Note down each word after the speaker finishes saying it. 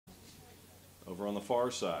over on the far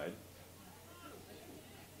side.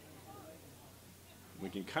 We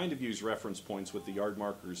can kind of use reference points with the yard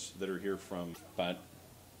markers that are here from. But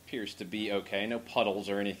appears to be okay. No puddles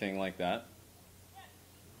or anything like that.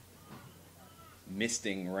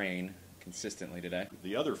 Misting rain consistently today.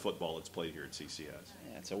 The other football that's played here at CCS.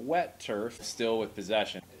 Yeah, it's a wet turf, still with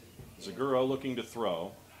possession. Zaguro looking to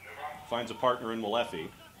throw. Finds a partner in Malefi.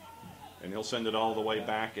 And he'll send it all the way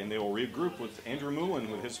back, and they will regroup with Andrew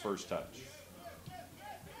Moulin with his first touch.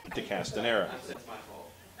 To Castanera.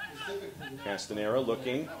 Castanera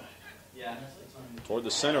looking toward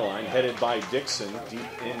the center line, headed by Dixon deep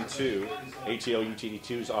into ATL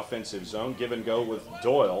UTD2's offensive zone. Give and go with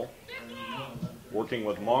Doyle, working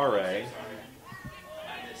with Mare.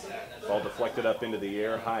 Ball deflected up into the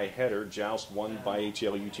air, high header, joust won by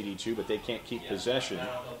ATL UTD2, but they can't keep possession.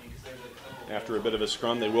 After a bit of a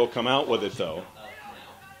scrum, they will come out with it, though.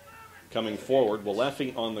 Coming forward,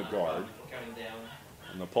 Walefi on the guard.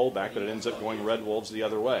 On the pullback, but it ends up going Red Wolves the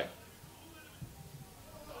other way.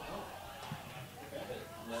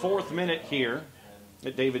 4th minute here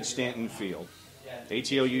at David Stanton Field.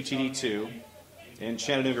 ATL UTD 2 and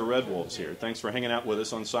Chattanooga Red Wolves here. Thanks for hanging out with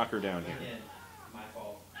us on Soccer Down here.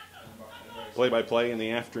 Play-by-play in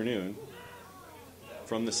the afternoon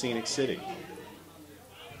from the Scenic City.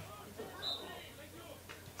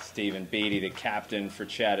 Stephen Beatty, the captain for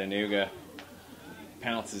Chattanooga,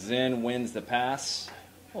 pounces in, wins the pass.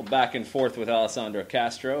 A little back and forth with Alessandro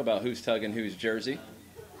Castro about who's tugging whose jersey.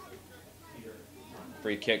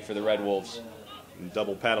 Free kick for the Red Wolves. And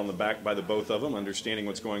double pat on the back by the both of them, understanding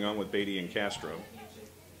what's going on with Beatty and Castro.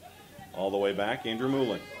 All the way back, Andrew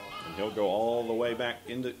Moulin. And he'll go all the way back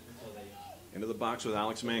into the box with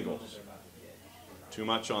Alex Mangles. Too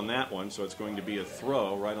much on that one, so it's going to be a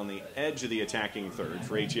throw right on the edge of the attacking third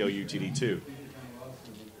for ATL UTD 2.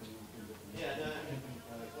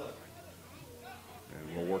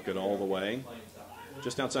 And we'll work it all the way.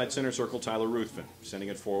 Just outside center circle, Tyler Ruthven. Sending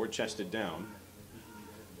it forward, chested down.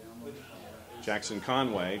 Jackson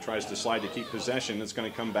Conway tries to slide to keep possession. It's going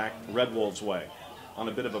to come back Red Wolves' way. On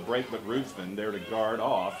a bit of a break, but Ruthven there to guard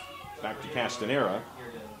off. Back to Castanera.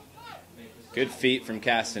 Good feet from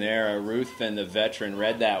Castanera. Ruthven, the veteran,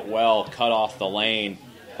 read that well, cut off the lane.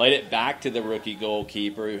 Played it back to the rookie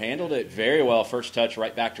goalkeeper, who handled it very well. First touch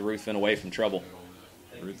right back to Ruthven, away from trouble.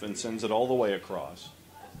 Ruthven sends it all the way across.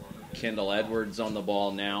 Kendall Edwards on the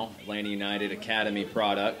ball now. Atlanta United Academy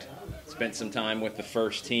product. Spent some time with the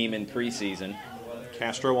first team in preseason.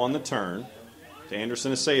 Castro on the turn to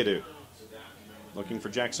Anderson Asayadu. Looking for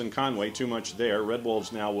Jackson Conway. Too much there. Red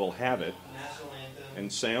Wolves now will have it. And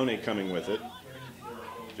Sayone coming with it.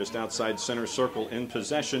 Just outside center circle in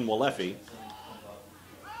possession, Walefi.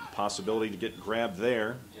 Possibility to get grabbed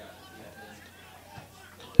there.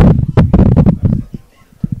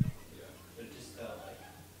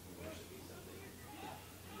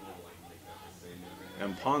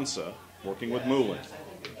 And Ponsa working with Moulin.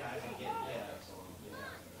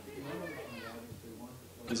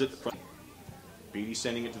 Is it the front? Beatty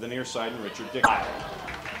sending it to the near side, and Richard Dixon.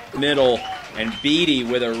 Middle, and Beatty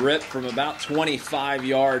with a rip from about 25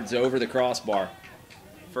 yards over the crossbar.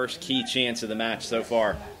 First key chance of the match so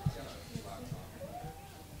far.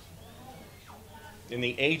 In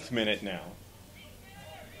the 8th minute now.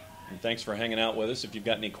 And thanks for hanging out with us. If you've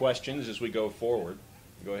got any questions as we go forward,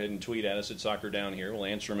 go ahead and tweet at us at Soccer Down here. We'll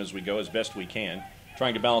answer them as we go as best we can.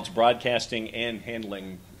 Trying to balance broadcasting and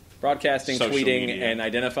handling broadcasting, tweeting, media. And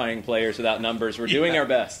identifying players without numbers. We're doing our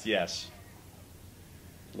best. Yes.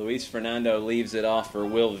 Luis Fernando leaves it off for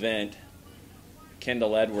Will Vint.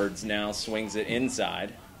 Kendall Edwards now swings it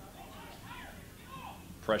inside.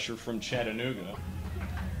 Pressure from Chattanooga.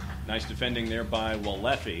 Nice defending there by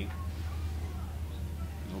Walefi.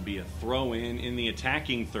 It'll be a throw-in in the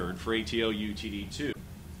attacking third for ATL UTD 2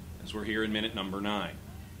 as we're here in minute number 9.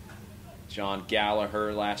 John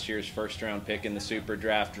Gallagher, last year's first-round pick in the Super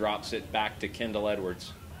Draft, drops it back to Kendall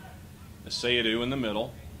Edwards. Asayadu in the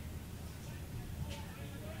middle.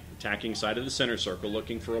 Attacking side of the center circle,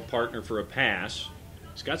 looking for a partner for a pass.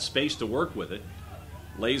 He's got space to work with it.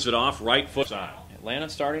 Lays it off, right foot side. Atlanta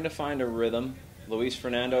starting to find a rhythm. Luis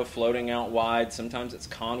Fernando floating out wide. Sometimes it's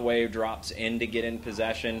Conway who drops in to get in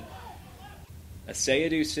possession.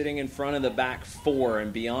 Asayadu sitting in front of the back four,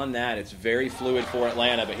 and beyond that, it's very fluid for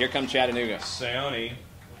Atlanta. But here comes Chattanooga. Sayone,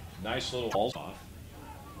 nice little ball off.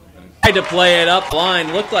 Tried to play it up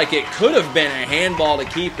line. Looked like it could have been a handball to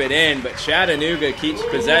keep it in, but Chattanooga keeps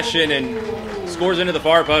possession and scores into the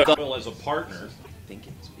far post. As a partner,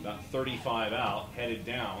 about 35 out, headed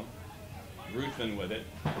down. Ruthven with it.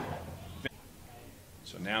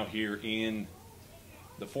 So now here in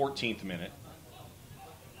the 14th minute.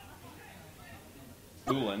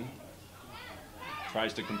 Mullen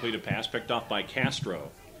tries to complete a pass, picked off by Castro.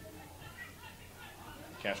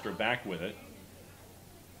 Castro back with it.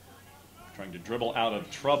 Trying to dribble out of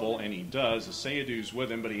trouble, and he does. Asayadou's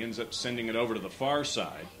with him, but he ends up sending it over to the far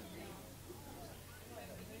side.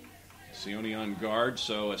 Sione on guard,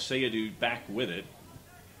 so Asayadou back with it.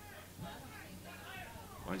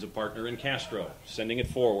 Finds a partner in Castro, sending it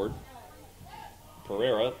forward.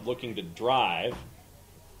 Pereira looking to drive.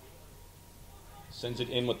 Sends it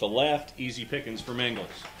in with the left. Easy pickings for Mangles.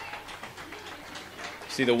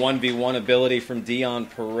 See the 1v1 ability from Dion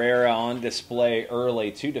Pereira on display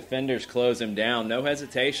early. Two defenders close him down. No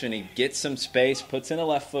hesitation. He gets some space, puts in a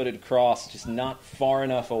left-footed cross, just not far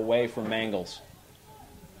enough away from Mangles.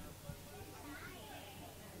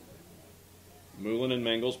 Mullen and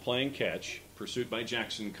Mangles playing catch. Pursuit by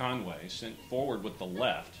Jackson Conway. Sent forward with the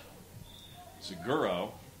left.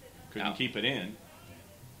 Seguro couldn't keep it in.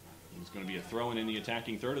 It's going to be a throw-in in the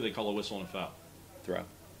attacking third, or they call a whistle and a foul? Throw.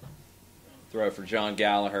 Throw for John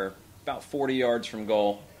Gallagher, about 40 yards from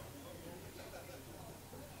goal.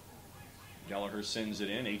 Gallagher sends it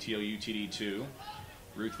in, ATL UTD 2.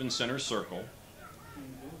 Ruthven center circle.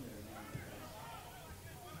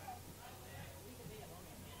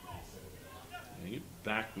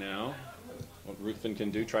 Back now. What Ruthven can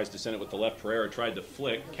do, tries to send it with the left. Pereira tried to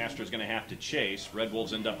flick. Castro's going to have to chase. Red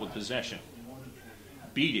Wolves end up with possession.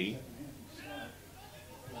 Beatty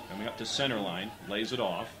coming up to center line, lays it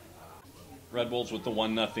off. Red Wolves with the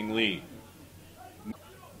 1-0 lead.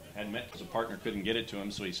 Had met because a partner couldn't get it to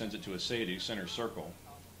him, so he sends it to Asayadou, center circle.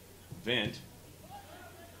 Vint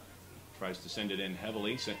tries to send it in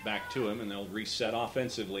heavily, sent back to him, and they'll reset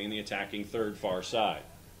offensively in the attacking third far side.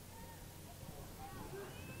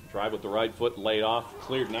 Drive with the right foot, laid off,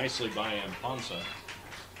 cleared nicely by Amponsa.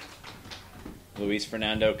 Luis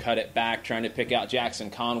Fernando cut it back, trying to pick out Jackson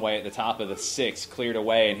Conway at the top of the 6, cleared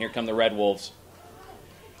away, and here come the Red Wolves.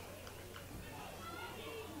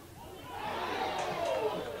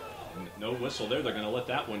 No whistle there. They're going to let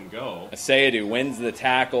that one go. Asayadou wins the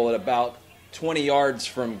tackle at about 20 yards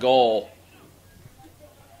from goal.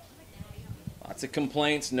 Lots of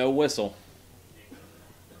complaints, no whistle.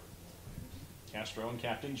 Castro and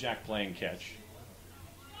Captain Jack playing catch.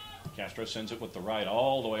 Castro sends it with the right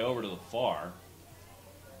all the way over to the far.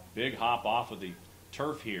 Big hop off of the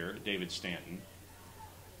turf here, David Stanton.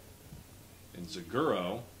 And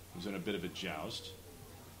Seguro, who's in a bit of a joust.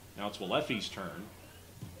 Now it's Walefi's turn.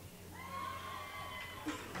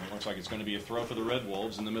 And it looks like it's going to be a throw for the Red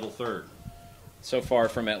Wolves in the middle third. So far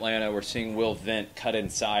from Atlanta, we're seeing Will Vint cut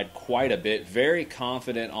inside quite a bit. Very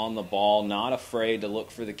confident on the ball, not afraid to look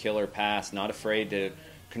for the killer pass, not afraid to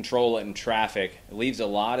control it in traffic. It leaves a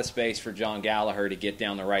lot of space for John Gallagher to get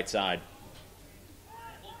down the right side.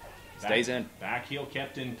 Stays in. Back heel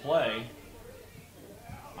kept in play.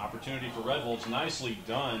 Opportunity for Red Wolves. Nicely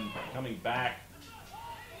done. Coming back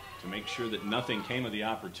to make sure that nothing came of the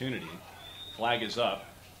opportunity. Flag is up.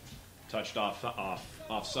 Touched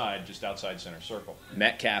offside, just outside center circle.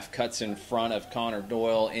 Metcalf cuts in front of Connor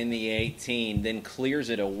Doyle in the 18, then clears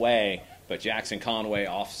it away, but Jackson Conway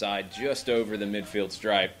offside just over the midfield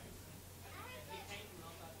stripe.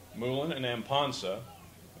 Mullen and Amponsa,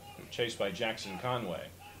 chased by Jackson Conway.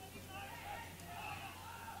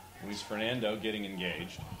 Luis Fernando getting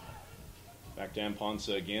engaged. Back to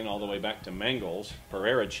Amponsa again, all the way back to Mangles.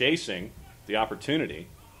 Pereira chasing the opportunity.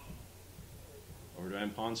 Over to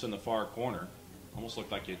Amponsa in the far corner. Almost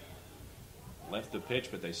looked like it left the pitch,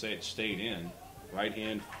 but they say it stayed in. Right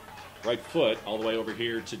foot, all the way over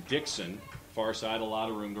here to Dixon. Far side, a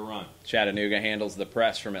lot of room to run. Chattanooga handles the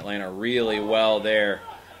press from Atlanta really well there.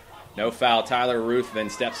 No foul. Tyler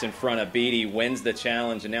Ruthven steps in front of Beatty, wins the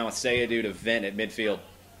challenge, and now Asayadou to Vint at midfield.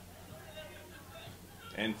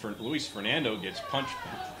 And Luis Fernando gets punched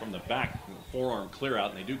from the back, forearm clear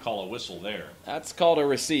out, and they do call a whistle there. That's called a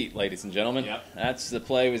receipt, ladies and gentlemen. Yep. That's the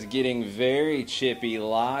play was getting very chippy.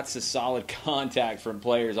 Lots of solid contact from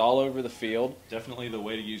players all over the field. Definitely the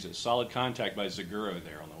way to use it. Solid contact by Seguro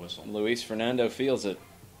there on the whistle. Luis Fernando feels it.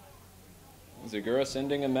 Seguro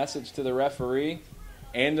sending a message to the referee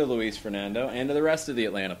and to Luis Fernando and to the rest of the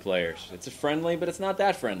Atlanta players. It's a friendly, but it's not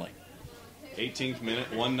that friendly. 18th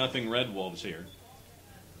minute, 1-0 Red Wolves here.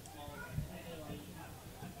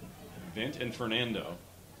 Vint and Fernando.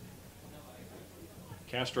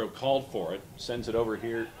 Castro called for it, sends it over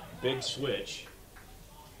here, big switch,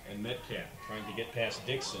 and Metcalf trying to get past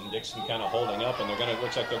Dixon. Dixon kind of holding up, and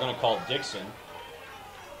looks like they're gonna call Dixon.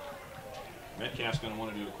 Metcalf's gonna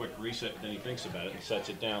want to do a quick reset, but then he thinks about it and sets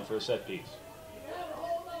it down for a set piece.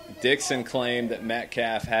 Dixon claimed that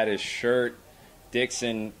Metcalf had his shirt.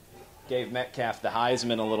 Dixon Gave Metcalf the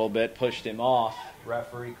Heisman a little bit, pushed him off.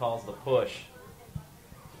 Referee calls the push.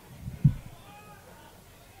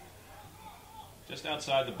 Just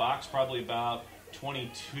outside the box, probably about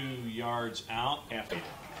 22 yards out.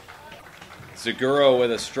 Zaguro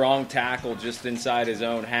with a strong tackle just inside his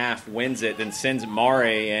own half wins it, then sends Mare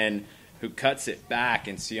in, who cuts it back,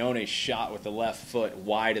 and Sione shot with the left foot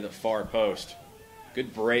wide of the far post.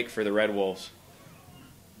 Good break for the Red Wolves.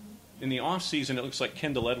 In the offseason, it looks like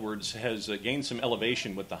Kendall Edwards has gained some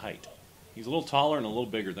elevation with the height. He's a little taller and a little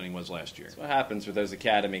bigger than he was last year. That's what happens with those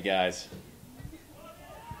academy guys.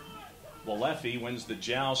 Walefi wins the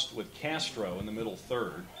joust with Castro in the middle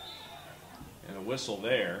third. And a whistle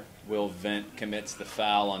there. Will Vent commits the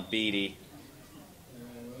foul on Beatty.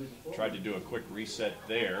 Tried to do a quick reset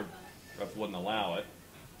there. Ref wouldn't allow it.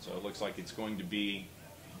 So it looks like it's going to be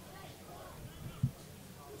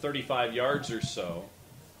 35 yards or so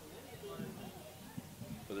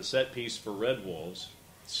for the set piece for Red Wolves.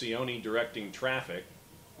 Sione directing traffic.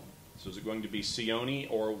 So is it going to be Sione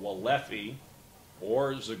or Walefi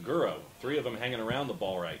or Zaguro? Three of them hanging around the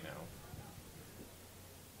ball right now.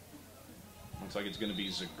 Looks like it's going to be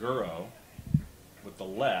Zaguro with the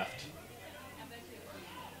left.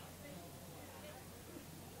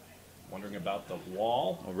 Wondering about the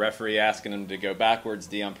wall. A referee asking him to go backwards.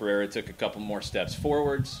 Dion Pereira took a couple more steps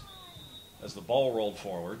forwards. As the ball rolled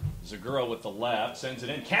forward, Zaguro with the left sends it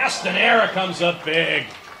in. Castanera comes up big.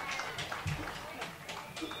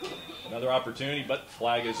 Another opportunity, but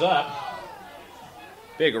flag is up.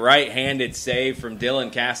 Big right-handed save from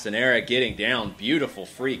Dylan Castanera getting down. Beautiful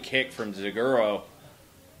free kick from Zaguro.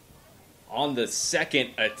 On the second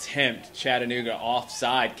attempt, Chattanooga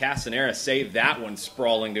offside. Castanera saved that one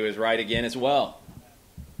sprawling to his right again as well.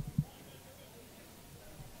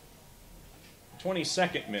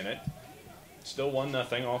 22nd minute. Still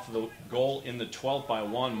 1-0 off of the goal in the 12th by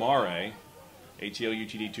Juan Mare. ATL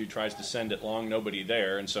UTD 2 tries to send it long, nobody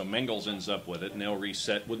there, and so Mengels ends up with it, and they'll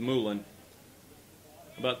reset with Mullen.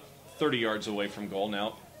 About 30 yards away from goal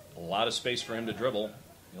now. A lot of space for him to dribble.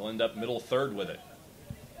 He'll end up middle third with it.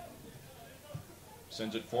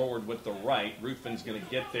 Sends it forward with the right. Rufin's going to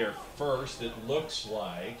get there first, it looks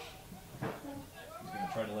like. He's going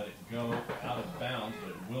to try to let it go out of bounds,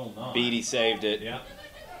 but it will not. Beatty saved it. Yeah.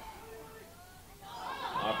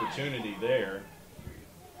 Opportunity there.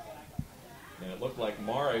 And it looked like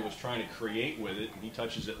Mare was trying to create with it. He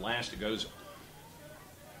touches it last. It goes.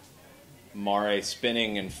 Mare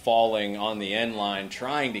spinning and falling on the end line,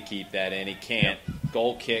 trying to keep that in. He can't. Yep.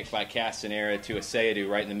 Goal kick by Castanera to Asayadu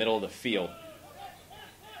right in the middle of the field.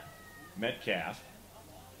 Metcalf,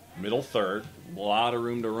 middle third. A lot of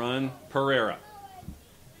room to run. Pereira.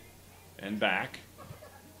 And back.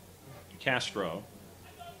 Castro.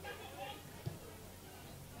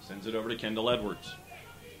 Sends it over to Kendall Edwards.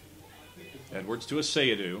 Edwards to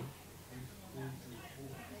Asayadu.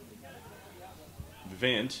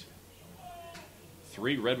 Vint.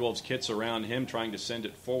 Three Red Wolves kits around him trying to send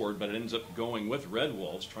it forward, but it ends up going with Red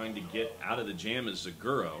Wolves trying to get out of the jam as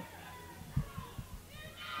Zaguro.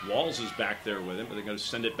 Walls is back there with him, but they're going to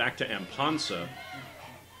send it back to Amponsa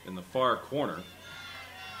in the far corner.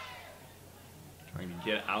 Trying to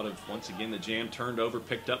get out of, once again, the jam turned over,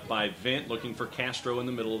 picked up by Vint, looking for Castro in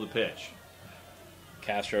the middle of the pitch.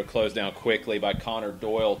 Castro closed down quickly by Connor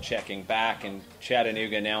Doyle checking back, and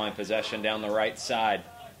Chattanooga now in possession down the right side.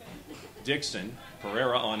 Dixon,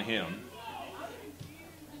 Pereira on him.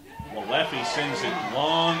 Walefi sends it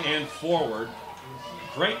long and forward.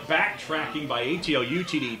 Great backtracking by ATL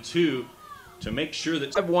UTD 2 to make sure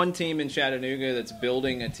that... I have one team in Chattanooga that's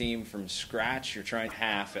building a team from scratch. You're trying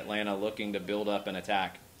half. Atlanta looking to build up an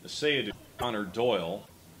attack. The Sayadu, Connor Doyle,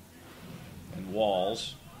 and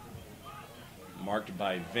Walls, marked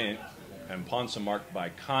by Vint, and Ponsa marked by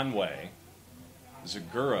Conway.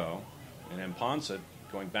 Zaguro and Amponsa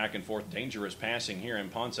going back and forth, dangerous passing here.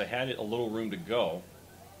 Amponsa had it a little room to go.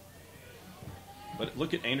 But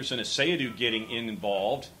look at Anderson Asayadu getting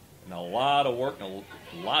involved. And a lot of work, and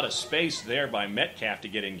a lot of space there by Metcalf to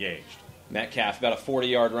get engaged. Metcalf about a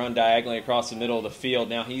 40-yard run diagonally across the middle of the field.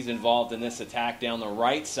 Now he's involved in this attack down the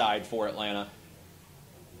right side for Atlanta.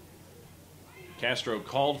 Castro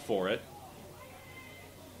called for it.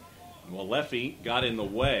 Walefi got in the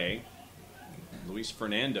way. Luis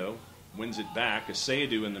Fernando wins it back.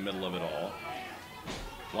 Asayadu in the middle of it all.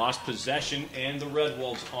 Lost possession, and the Red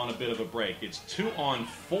Wolves on a bit of a break. It's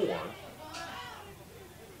 2-on-4.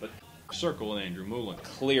 But circle and Andrew Mullen.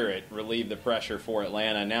 Clear it, relieve the pressure for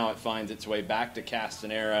Atlanta. Now it finds its way back to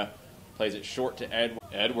Castanera. Plays it short to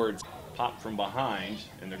Edwards. Pop from behind,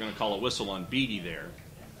 and they're going to call a whistle on Beatty there.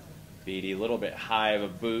 Beatty, a little bit high of a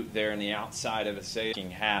boot there in the outside of a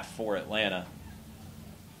saving half for Atlanta.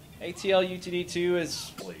 ATL UTD 2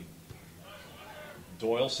 is...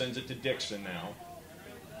 Doyle sends it to Dixon now,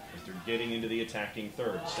 as they're getting into the attacking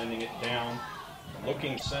third. Sending it down,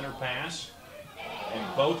 looking center pass,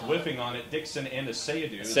 and both whiffing on it, Dixon and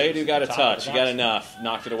Asayadu. Asayadu got a touch. He got enough.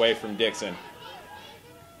 Knocked it away from Dixon.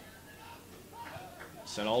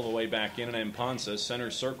 Sent all the way back in, and Mpansa, center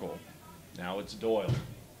circle. Now it's Doyle.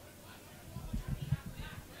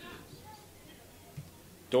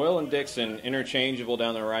 Doyle and Dixon interchangeable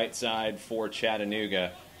down the right side for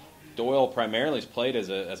Chattanooga. Doyle primarily has played as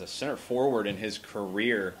a center forward in his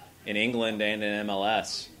career in England and in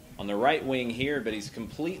MLS. On the right wing here, but he's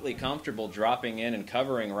completely comfortable dropping in and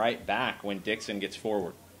covering right back when Dixon gets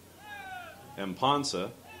forward.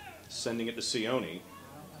 Mpansa sending it to Sione.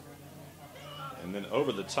 And then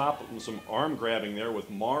over the top, some arm grabbing there with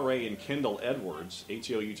Mare and Kendall Edwards.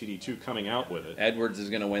 ATL UTD 2 coming out with it. Edwards is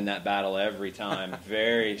going to win that battle every time.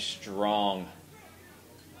 Very strong.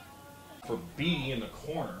 For B in the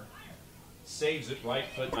corner. Saves it right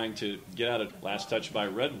foot. Trying to get out of last touch by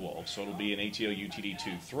Red Wolf. So it'll be an ATL UTD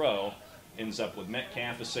 2 throw. Ends up with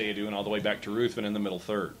Metcalf, Asayadu, and all the way back to Ruthven in the middle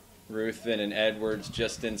third. Ruthven and Edwards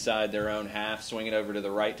just inside their own half. Swinging over to the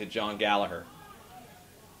right to John Gallagher.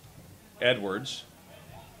 Edwards,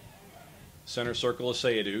 center circle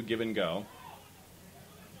Asayadu, give and go.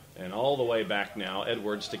 And all the way back now,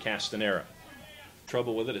 Edwards to Castanera.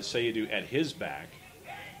 Trouble with it, Asayadu at his back.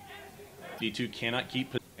 D2 cannot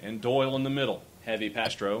keep, and Doyle in the middle. Heavy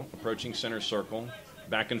Pastro approaching center circle.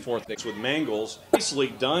 Back and forth with Mangles. Nicely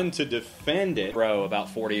done to defend it. Throw about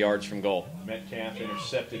 40 yards from goal. Metcalf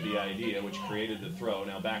intercepted the idea, which created the throw.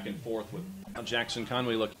 Now back and forth with Jackson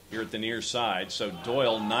Conway looking here at the near side. So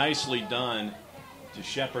Doyle nicely done to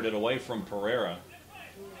shepherd it away from Pereira.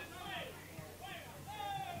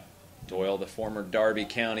 Doyle, the former Darby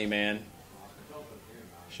County man,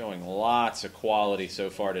 showing lots of quality so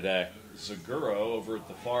far today. Zaguro over at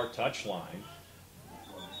the far touchline.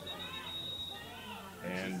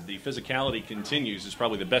 And the physicality continues is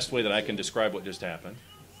probably the best way that I can describe what just happened.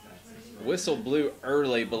 Whistle blew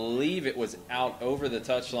early. Believe it was out over the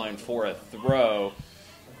touchline for a throw.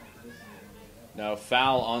 No,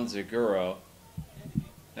 foul on Zaguro.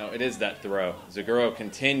 No, it is that throw. Zaguro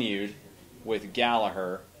continued with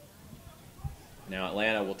Gallagher. Now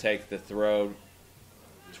Atlanta will take the throw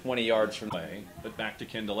 20 yards from away, but back to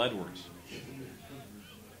Kendall Edwards.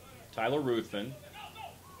 Tyler Ruthven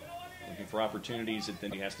looking for opportunities, and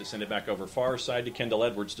then he has to send it back over far side to Kendall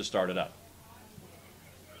Edwards to start it up.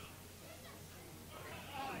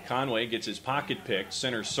 Conway gets his pocket pick,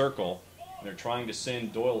 center circle. They're trying to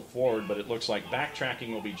send Doyle forward, but it looks like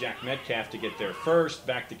backtracking will be Jack Metcalf to get there first.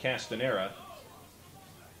 Back to Castanera.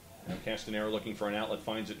 Now Castanera looking for an outlet,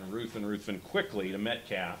 finds it in Ruthven. Ruthven quickly to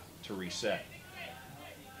Metcalf to reset.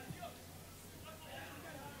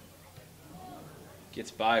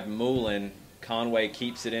 Gets by Moulin. Conway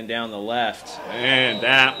keeps it in down the left. And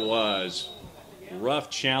that was rough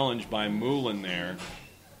challenge by Moulin there.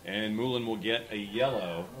 And Moulin will get a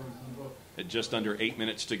yellow at just under 8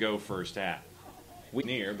 minutes to go first half.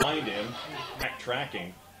 Near, behind him,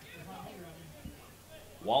 backtracking.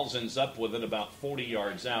 Walzen's up with it about 40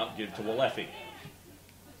 yards out, give to Walefi.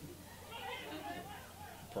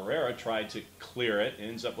 Pereira tried to clear it,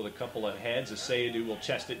 ends up with a couple of heads. Asayadu will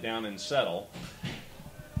chest it down and settle.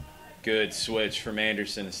 Good switch from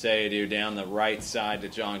Anderson Asayadu down the right side to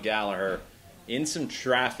John Gallagher. In some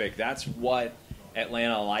traffic, that's what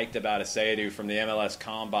Atlanta liked about Asayadu from the MLS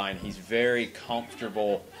Combine. He's very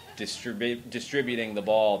comfortable distributing the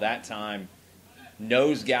ball. That time,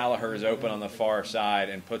 knows Gallagher is open on the far side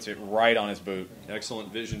and puts it right on his boot.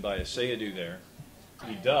 Excellent vision by Asayadu there.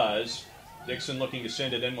 He does. Dixon looking to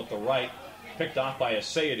send it in with the right. Picked off by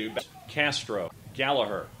Asayadu. Castro.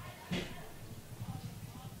 Gallagher.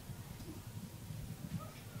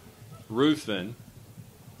 Ruthven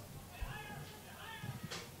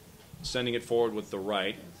sending it forward with the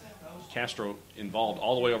right. Castro involved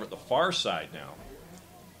all the way over at the far side now.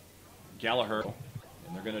 Gallagher,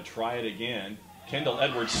 and they're going to try it again. Kendall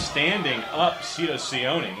Edwards standing up Cito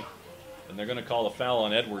Sione, and they're going to call a foul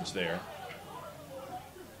on Edwards there.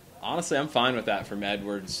 Honestly, I'm fine with that from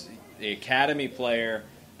Edwards. The academy player,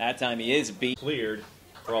 that time he is beat. Cleared,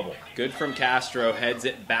 trouble. Good from Castro, heads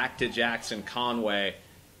it back to Jackson Conway.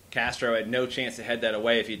 Castro had no chance to head that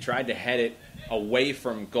away. If he tried to head it away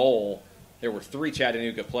from goal, there were 3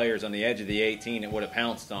 Chattanooga players on the edge of the 18 that would have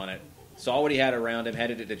pounced on it. Saw what he had around him,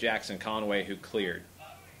 headed it to Jackson Conway, who cleared.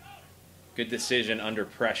 Good decision under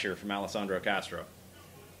pressure from Alessandro Castro.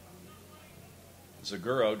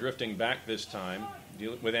 Zaguro drifting back this time,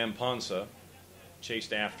 dealing with Amponsa,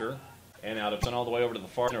 chased after, and out of all the way over to the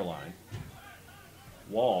far center line.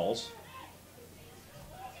 Walls.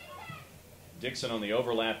 Dixon on the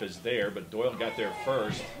overlap is there, but Doyle got there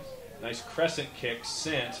first. Nice crescent kick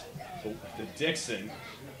sent to Dixon.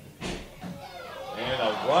 And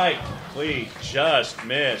a right cleat just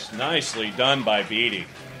missed. Nicely done by Beatty.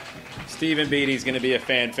 Stephen Beatty's going to be a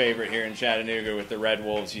fan favorite here in Chattanooga with the Red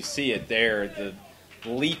Wolves. You see it there, the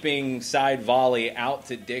leaping side volley out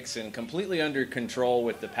to Dixon, completely under control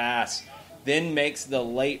with the pass, then makes the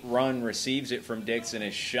late run, receives it from Dixon,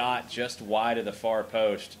 is shot just wide of the far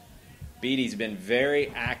post. Beatty's been very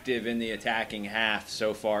active in the attacking half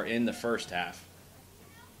so far in the first half.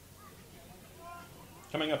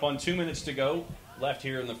 Coming up on 2 minutes to go left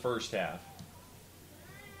here in the first half.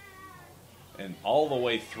 And all the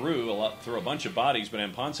way through a bunch of bodies, but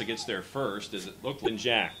Amponsa gets there first as it looked like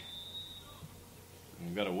Jack.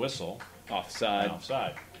 We've got a whistle. Offside.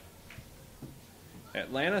 Offside.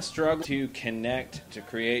 Atlanta struggled to connect to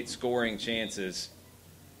create scoring chances.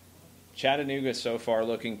 Chattanooga so far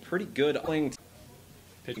looking pretty good.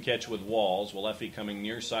 Pitch and catch with Walls. Walefi coming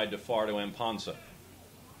near side to far to Amponsa.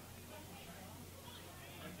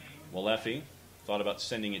 Walefi thought about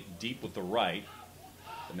sending it deep with the right.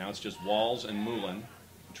 But now it's just Walls and Mullen.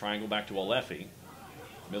 Triangle back to Walefi.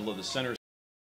 Middle of the center